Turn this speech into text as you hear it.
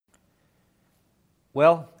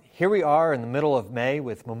Well, here we are in the middle of May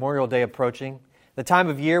with Memorial Day approaching, the time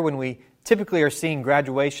of year when we typically are seeing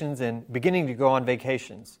graduations and beginning to go on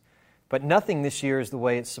vacations. But nothing this year is the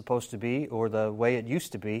way it's supposed to be or the way it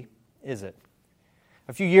used to be, is it?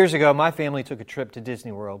 A few years ago, my family took a trip to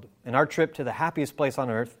Disney World, and our trip to the happiest place on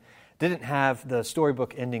earth didn't have the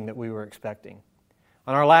storybook ending that we were expecting.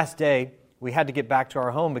 On our last day, we had to get back to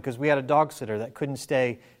our home because we had a dog sitter that couldn't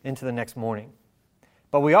stay into the next morning.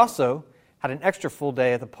 But we also had an extra full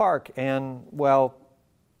day at the park, and, well,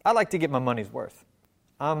 I like to get my money's worth.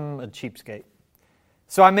 I'm a cheapskate.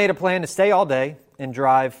 So I made a plan to stay all day and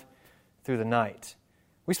drive through the night.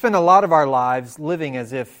 We spend a lot of our lives living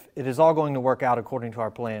as if it is all going to work out according to our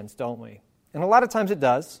plans, don't we? And a lot of times it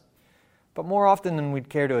does, but more often than we'd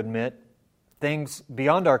care to admit, things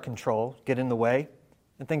beyond our control get in the way,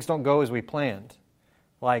 and things don't go as we planned,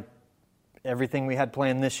 like everything we had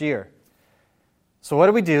planned this year. So what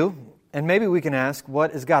do we do? And maybe we can ask,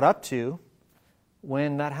 what is God up to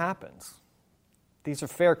when that happens? These are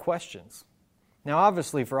fair questions. Now,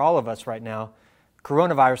 obviously, for all of us right now,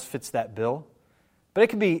 coronavirus fits that bill. But it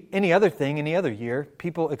could be any other thing, any other year.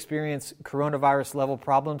 People experience coronavirus-level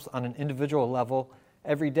problems on an individual level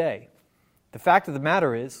every day. The fact of the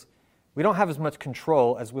matter is, we don't have as much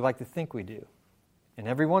control as we like to think we do. And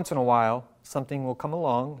every once in a while, something will come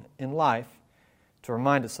along in life to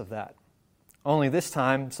remind us of that. Only this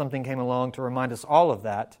time, something came along to remind us all of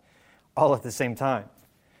that, all at the same time.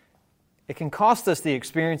 It can cost us the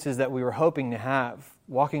experiences that we were hoping to have,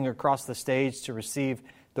 walking across the stage to receive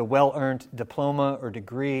the well-earned diploma or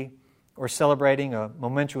degree, or celebrating a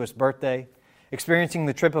momentous birthday, experiencing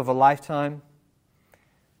the trip of a lifetime,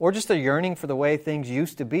 or just a yearning for the way things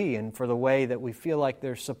used to be and for the way that we feel like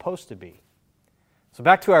they're supposed to be. So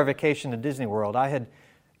back to our vacation to Disney World, I had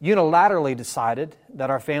unilaterally decided that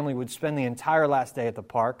our family would spend the entire last day at the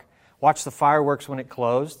park, watch the fireworks when it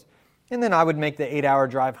closed, and then I would make the 8-hour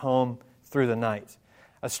drive home through the night.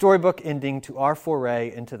 A storybook ending to our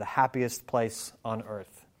foray into the happiest place on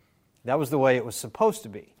earth. That was the way it was supposed to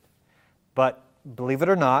be. But believe it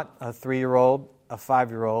or not, a 3-year-old, a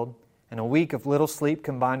 5-year-old, and a week of little sleep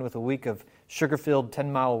combined with a week of sugar-filled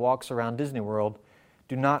 10-mile walks around Disney World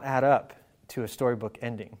do not add up to a storybook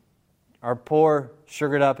ending. Our poor,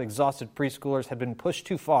 sugared-up, exhausted preschoolers had been pushed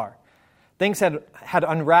too far. Things had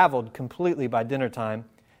unraveled completely by dinner time,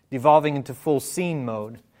 devolving into full scene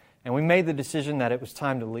mode, and we made the decision that it was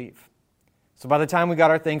time to leave. So by the time we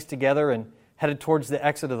got our things together and headed towards the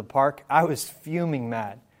exit of the park, I was fuming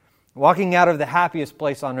mad. Walking out of the happiest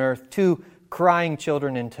place on earth, 2 crying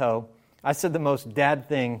children in tow, I said the most dad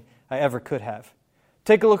thing I ever could have.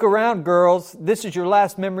 "Take a look around, girls. This is your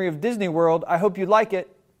last memory of Disney World. I hope you like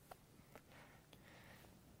it."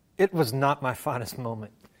 It was not my finest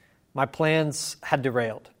moment. My plans had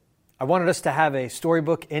derailed. I wanted us to have a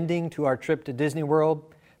storybook ending to our trip to Disney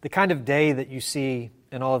World, the kind of day that you see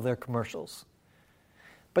in all of their commercials.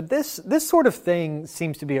 But this sort of thing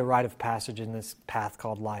seems to be a rite of passage in this path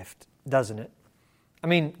called life, doesn't it? I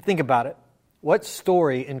mean, think about it. What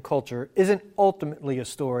story in culture isn't ultimately a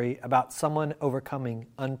story about someone overcoming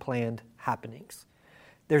unplanned happenings?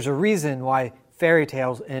 There's a reason why fairy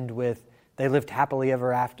tales end with "they lived happily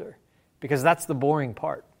ever after," because that's the boring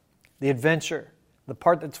part. The adventure, the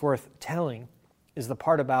part that's worth telling, is the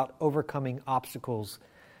part about overcoming obstacles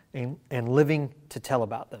and living to tell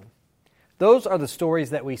about them. Those are the stories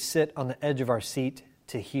that we sit on the edge of our seat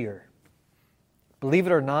to hear. Believe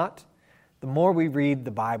it or not, the more we read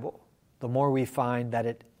the Bible, the more we find that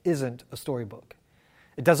it isn't a storybook.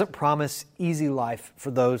 It doesn't promise easy life for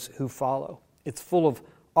those who follow. It's full of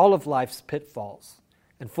all of life's pitfalls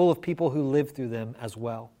and full of people who live through them as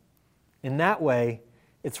well. In that way,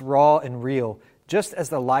 it's raw and real, just as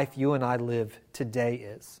the life you and I live today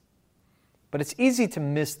is. But it's easy to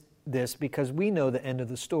miss this because we know the end of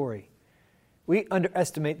the story. We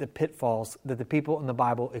underestimate the pitfalls that the people in the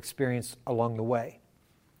Bible experienced along the way.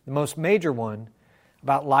 The most major one,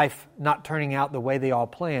 about life not turning out the way they all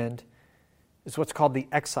planned, is what's called the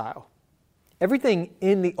exile. Everything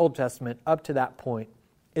in the Old Testament up to that point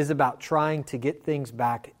is about trying to get things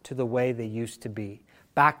back to the way they used to be,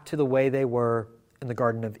 back to the way they were in the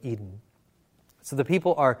Garden of Eden. So the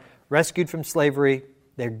people are rescued from slavery,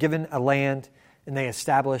 they're given a land, and they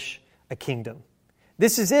establish a kingdom.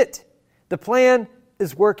 This is it. The plan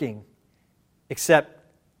is working, except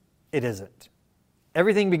it isn't.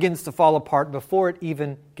 Everything begins to fall apart before it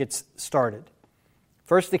even gets started.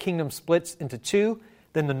 First, the kingdom splits into 2,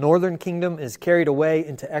 then the northern kingdom is carried away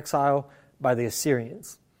into exile by the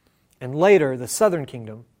Assyrians. And later, the southern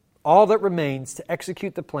kingdom, all that remains to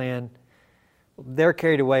execute the plan, they're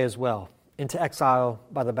carried away as well into exile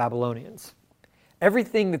by the Babylonians.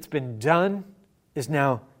 Everything that's been done is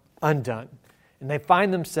now undone. And they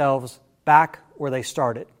find themselves back where they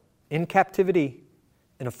started, in captivity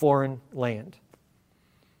in a foreign land.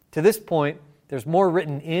 To this point, there's more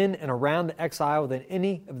written in and around the exile than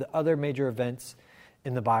any of the other major events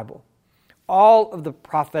in the Bible. All of the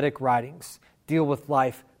prophetic writings deal with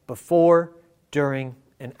life before, during,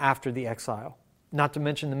 and after the exile, not to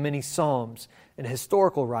mention the many psalms and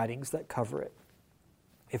historical writings that cover it.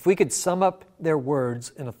 If we could sum up their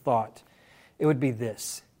words in a thought, it would be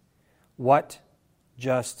this: what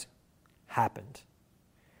just happened?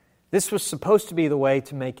 This was supposed to be the way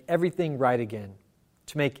to make everything right again,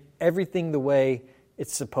 to make everything the way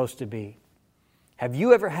it's supposed to be. Have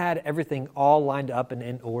you ever had everything all lined up and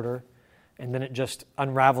in order, and then it just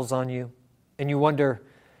unravels on you, and you wonder,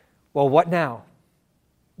 well, what now?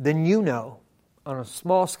 Then you know, on a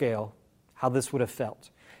small scale, how this would have felt.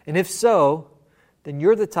 And if so, then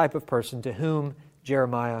you're the type of person to whom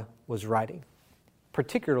Jeremiah was writing,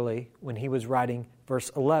 particularly when he was writing verse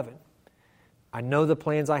 11. I know the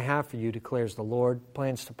plans I have for you, declares the Lord,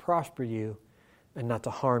 plans to prosper you and not to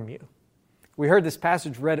harm you. We heard this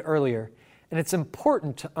passage read earlier, and it's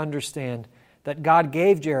important to understand that God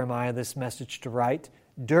gave Jeremiah this message to write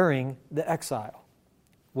during the exile.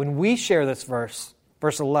 When we share this verse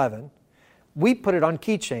 11, we put it on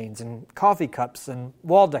keychains and coffee cups and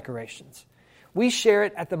wall decorations. We share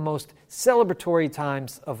it at the most celebratory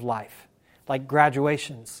times of life, like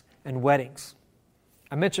graduations and weddings.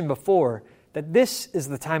 I mentioned before that this is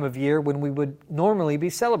the time of year when we would normally be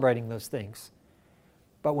celebrating those things.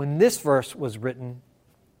 But when this verse was written,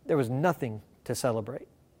 there was nothing to celebrate.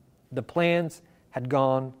 The plans had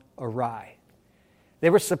gone awry. They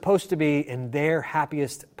were supposed to be in their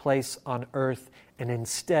happiest place on earth, and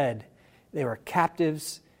instead, they were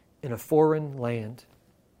captives in a foreign land.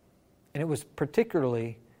 And it was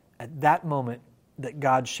particularly at that moment that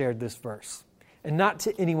God shared this verse. And not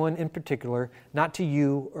to anyone in particular, not to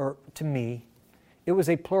you or to me. It was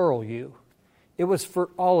a plural you. It was for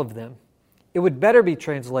all of them. It would better be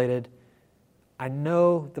translated, I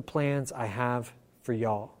know the plans I have for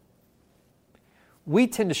y'all. We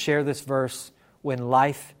tend to share this verse when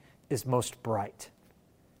life is most bright.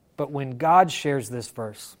 But when God shares this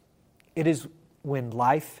verse, it is when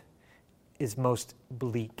life is most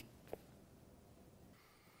bleak.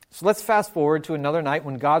 So let's fast forward to another night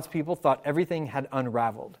when God's people thought everything had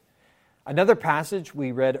unraveled. Another passage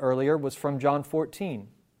we read earlier was from John 14.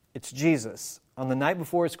 It's Jesus, on the night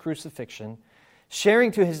before his crucifixion,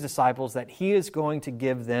 sharing to his disciples that he is going to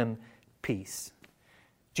give them peace.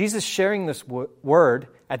 Jesus sharing this word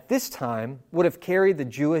at this time would have carried the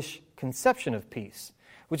Jewish conception of peace,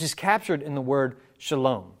 which is captured in the word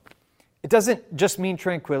shalom. It doesn't just mean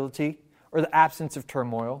tranquility or the absence of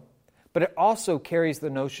turmoil, but it also carries the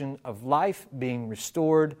notion of life being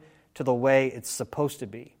restored to the way it's supposed to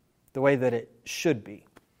be, the way that it should be.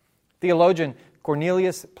 Theologian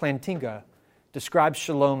Cornelius Plantinga describes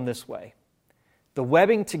shalom this way: the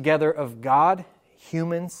webbing together of God,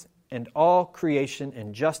 humans, and all creation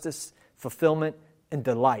in justice, fulfillment, and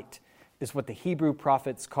delight is what the Hebrew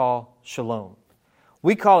prophets call shalom.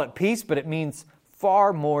 We call it peace, but it means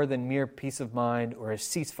far more than mere peace of mind or a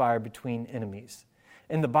ceasefire between enemies.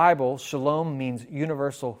 In the Bible, shalom means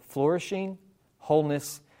universal flourishing,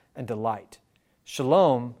 wholeness, and delight.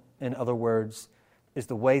 Shalom, in other words, is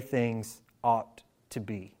the way things ought to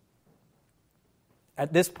be.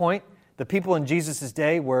 At this point, the people in Jesus'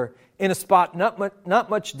 day were in a spot not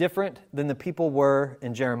much different than the people were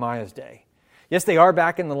in Jeremiah's day. Yes, they are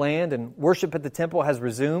back in the land and worship at the temple has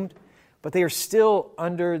resumed, but they are still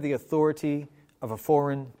under the authority of a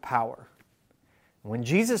foreign power. When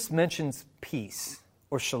Jesus mentions peace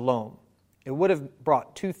or shalom, it would have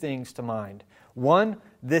brought two things to mind. One,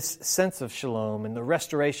 this sense of shalom and the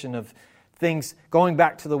restoration of things going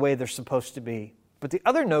back to the way they're supposed to be. But the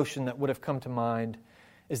other notion that would have come to mind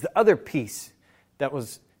is the other peace that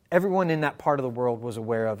was everyone in that part of the world was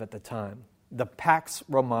aware of at the time. The Pax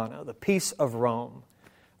Romana, the peace of Rome,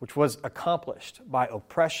 which was accomplished by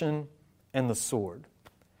oppression and the sword.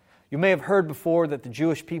 You may have heard before that the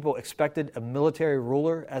Jewish people expected a military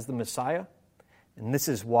ruler as the Messiah, and this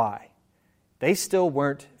is why. They still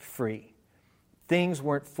weren't free. Things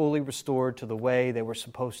weren't fully restored to the way they were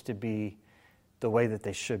supposed to be, the way that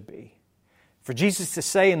they should be. For Jesus to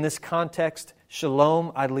say in this context,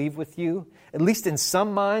 "Shalom, I leave with you," at least in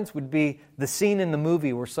some minds would be the scene in the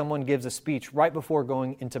movie where someone gives a speech right before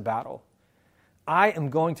going into battle. I am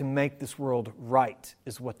going to make this world right,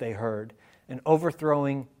 is what they heard, and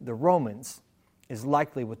overthrowing the Romans is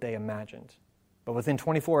likely what they imagined. But within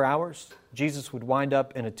 24 hours, Jesus would wind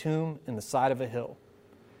up in a tomb in the side of a hill.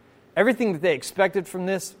 Everything that they expected from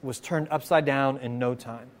this was turned upside down in no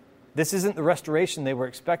time. This isn't the restoration they were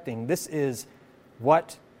expecting. This is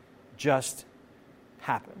what just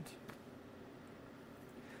happened.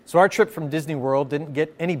 So our trip from Disney World didn't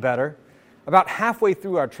get any better. About halfway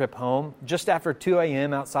through our trip home, just after 2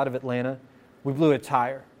 a.m. outside of Atlanta, we blew a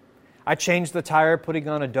tire. I changed the tire, putting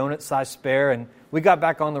on a donut-sized spare, and we got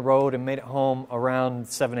back on the road and made it home around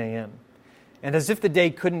 7 a.m. And as if the day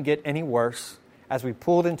couldn't get any worse, as we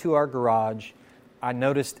pulled into our garage, I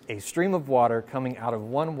noticed a stream of water coming out of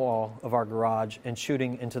one wall of our garage and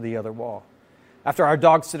shooting into the other wall. After our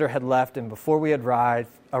dog sitter had left and before we had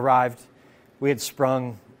arrived, we had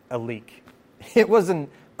sprung a leak. It was an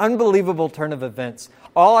unbelievable turn of events.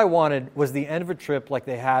 All I wanted was the end of a trip like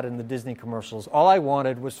they had in the Disney commercials. All I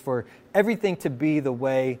wanted was for everything to be the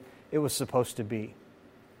way it was supposed to be.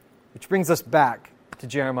 Which brings us back to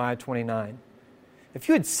Jeremiah 29. If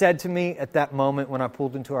you had said to me at that moment when I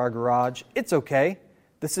pulled into our garage, "It's okay,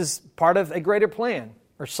 this is part of a greater plan,"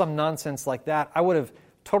 or some nonsense like that, I would have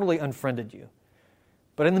totally unfriended you.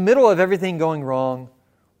 But in the middle of everything going wrong,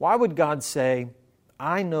 why would God say,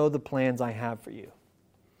 "I know the plans I have for you"?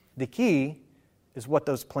 The key is what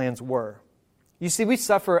those plans were. You see, we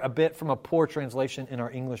suffer a bit from a poor translation in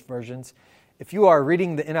our English versions. If you are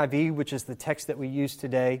reading the NIV, which is the text that we use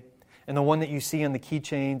today, and the one that you see on the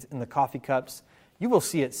keychains and the coffee cups, you will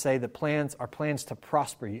see it say the plans are plans to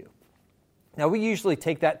prosper you. Now, we usually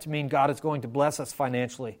take that to mean God is going to bless us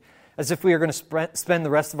financially, as if we are going to spend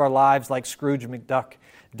the rest of our lives like Scrooge McDuck,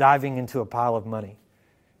 diving into a pile of money.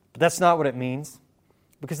 But that's not what it means,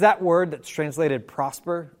 because that word that's translated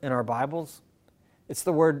prosper in our Bibles, it's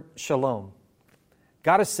the word shalom.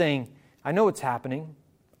 God is saying, I know what's happening.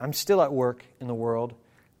 I'm still at work in the world.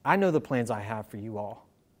 I know the plans I have for you all.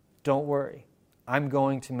 Don't worry. I'm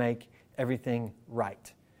going to make everything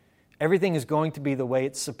right. Everything is going to be the way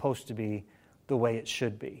it's supposed to be, the way it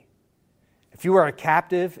should be. If you were a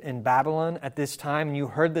captive in Babylon at this time and you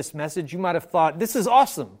heard this message, you might have thought, this is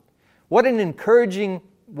awesome. What an encouraging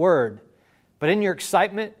word. But in your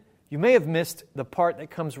excitement, you may have missed the part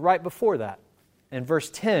that comes right before that. In verse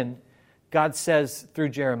 10, God says through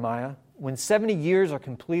Jeremiah, when 70 years are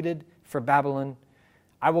completed for Babylon,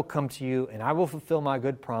 I will come to you and I will fulfill my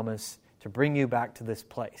good promise to bring you back to this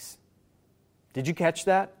place. Did you catch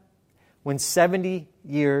that? When 70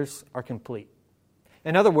 years are complete.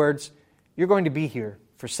 In other words, you're going to be here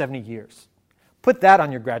for 70 years. Put that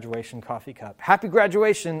on your graduation coffee cup. Happy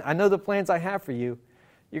graduation. I know the plans I have for you.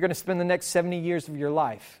 You're going to spend the next 70 years of your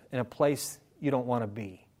life in a place you don't want to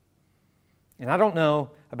be. And I don't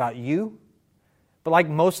know about you, but like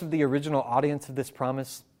most of the original audience of this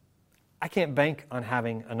promise, I can't bank on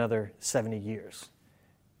having another 70 years,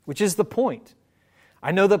 which is the point.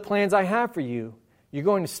 I know the plans I have for you. You're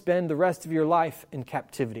going to spend the rest of your life in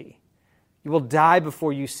captivity. You will die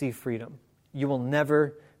before you see freedom. You will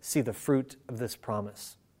never see the fruit of this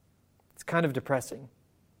promise. It's kind of depressing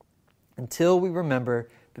until we remember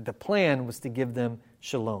that the plan was to give them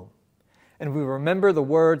shalom. And we remember the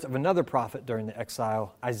words of another prophet during the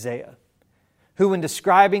exile, Isaiah, who, when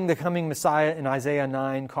describing the coming Messiah in Isaiah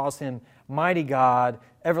 9, calls him Mighty God,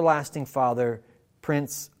 Everlasting Father,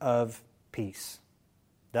 Prince of Peace.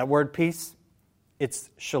 That word peace, it's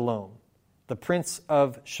shalom, the Prince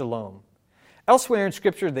of Shalom. Elsewhere in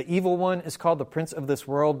Scripture, the evil one is called the prince of this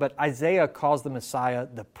world, but Isaiah calls the Messiah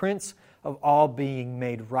the prince of all being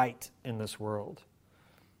made right in this world.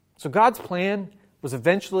 So God's plan was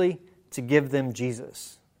eventually to give them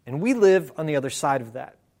Jesus. And we live on the other side of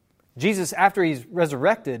that. Jesus, after he's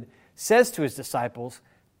resurrected, says to his disciples,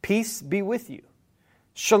 peace be with you.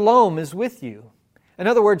 Shalom is with you. In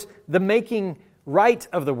other words, the making right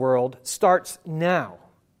of the world starts now.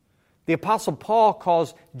 The Apostle Paul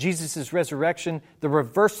calls Jesus' resurrection the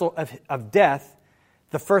reversal of death,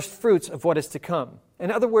 the first fruits of what is to come.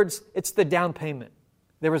 In other words, it's the down payment.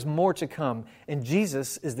 There is more to come, and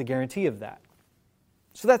Jesus is the guarantee of that.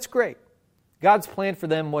 So that's great. God's plan for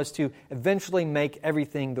them was to eventually make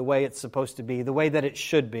everything the way it's supposed to be, the way that it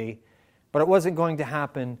should be, but it wasn't going to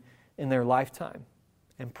happen in their lifetime,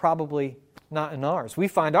 and probably not in ours. We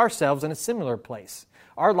find ourselves in a similar place.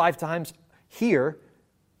 Our lifetimes here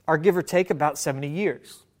are give or take about 70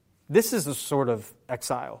 years. This is a sort of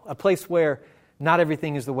exile, a place where not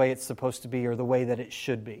everything is the way it's supposed to be or the way that it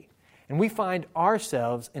should be. And we find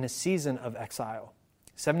ourselves in a season of exile.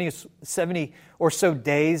 70 or so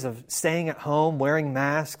days of staying at home, wearing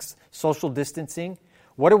masks, social distancing.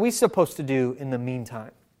 What are we supposed to do in the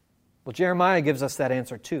meantime? Well, Jeremiah gives us that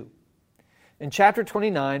answer too. In chapter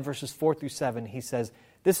 29, verses 4 through 7, he says,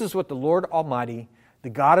 "This is what the Lord Almighty, the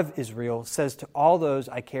God of Israel, says to all those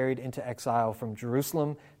I carried into exile from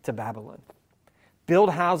Jerusalem to Babylon,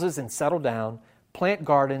 build houses and settle down, plant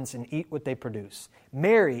gardens and eat what they produce.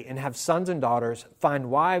 Marry and have sons and daughters, find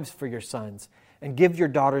wives for your sons, and give your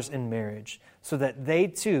daughters in marriage, so that they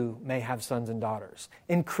too may have sons and daughters.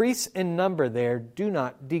 Increase in number there, do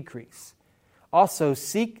not decrease. Also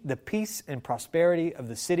seek the peace and prosperity of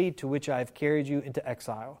the city to which I have carried you into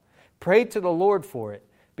exile. Pray to the Lord for it,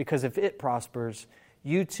 because if it prospers,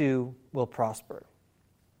 you too will prosper.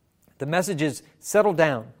 The message is settle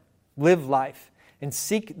down, live life, and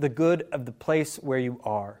seek the good of the place where you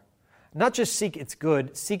are. Not just seek its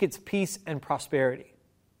good, seek its peace and prosperity.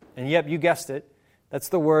 And yep, you guessed it, that's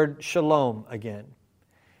the word shalom again.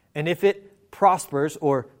 And if it prospers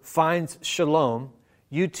or finds shalom,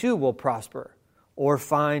 you too will prosper or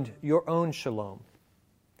find your own shalom.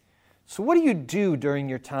 So what do you do during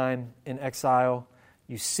your time in exile?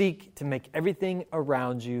 You seek to make everything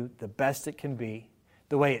around you the best it can be,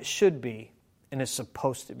 the way it should be and is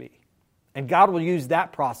supposed to be. And God will use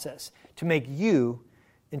that process to make you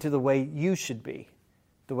into the way you should be,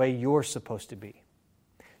 the way you're supposed to be.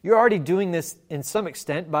 You're already doing this in some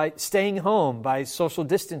extent by staying home, by social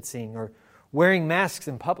distancing, or wearing masks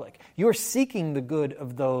in public. You're seeking the good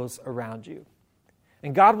of those around you.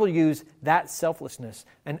 And God will use that selflessness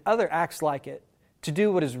and other acts like it to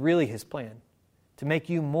do what is really His plan, to make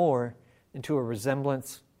you more into a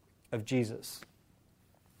resemblance of Jesus.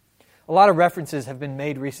 A lot of references have been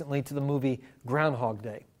made recently to the movie Groundhog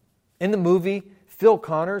Day. In the movie, Phil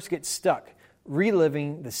Connors gets stuck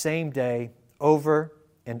reliving the same day over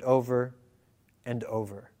and over and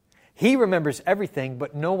over. He remembers everything,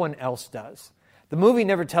 but no one else does. The movie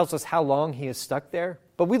never tells us how long he is stuck there,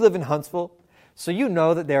 but we live in Huntsville, so you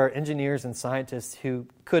know that there are engineers and scientists who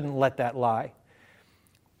couldn't let that lie.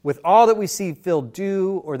 With all that we see Phil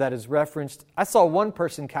do or that is referenced, I saw one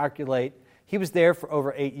person calculate he was there for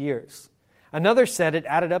over 8 years. Another said it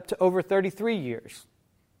added up to over 33 years.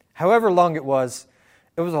 However long it was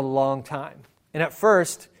a long time. And at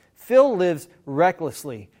first, Phil lives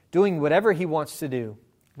recklessly, doing whatever he wants to do,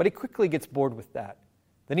 but he quickly gets bored with that.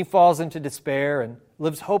 Then he falls into despair and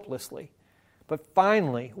lives hopelessly. But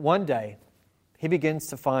finally, one day, he begins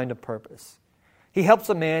to find a purpose. He helps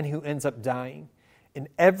a man who ends up dying, and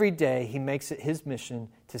every day he makes it his mission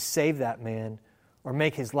to save that man or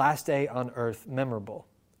make his last day on earth memorable,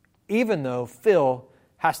 even though Phil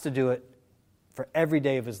has to do it for every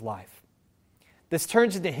day of his life. This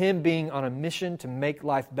turns into him being on a mission to make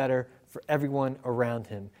life better for everyone around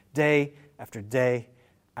him, day after day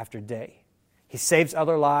after day. He saves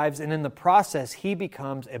other lives, and in the process, he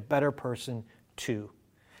becomes a better person too.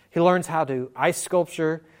 He learns how to ice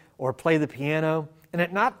sculpture or play the piano, and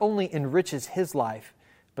it not only enriches his life,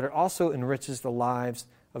 but it also enriches the lives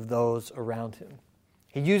of those around him.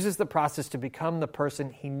 He uses the process to become the person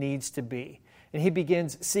he needs to be, and he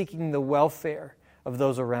begins seeking the welfare of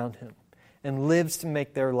those around him and lives to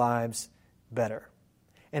make their lives better.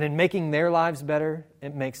 And in making their lives better,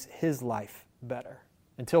 it makes his life better.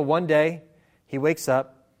 Until one day, he wakes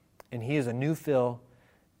up and he is a new Phil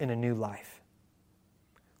in a new life.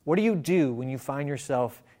 What do you do when you find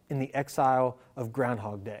yourself in the exile of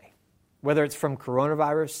Groundhog Day? Whether it's from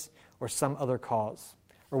coronavirus or some other cause,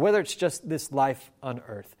 or whether it's just this life on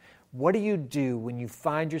earth. What do you do when you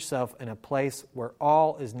find yourself in a place where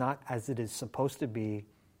all is not as it is supposed to be,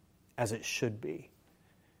 as it should be?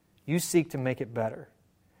 You seek to make it better.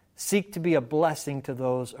 Seek to be a blessing to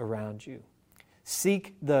those around you.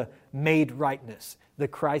 Seek the made rightness, the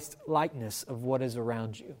Christ likeness of what is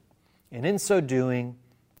around you. And in so doing,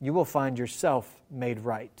 you will find yourself made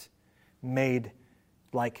right, made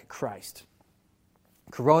like Christ.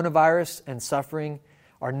 Coronavirus and suffering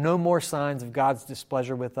are no more signs of God's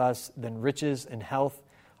displeasure with us than riches and health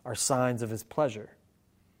are signs of His pleasure.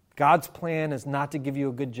 God's plan is not to give you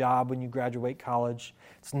a good job when you graduate college.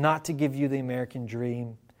 It's not to give you the American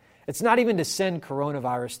dream. It's not even to send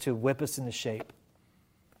coronavirus to whip us into shape.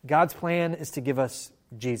 God's plan is to give us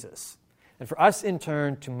Jesus, and for us in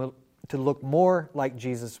turn to look more like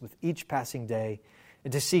Jesus with each passing day,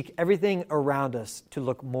 and to seek everything around us to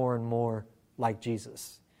look more and more like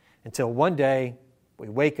Jesus, until one day we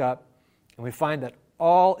wake up and we find that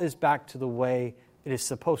all is back to the way it is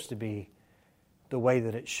supposed to be, the way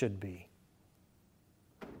that it should be.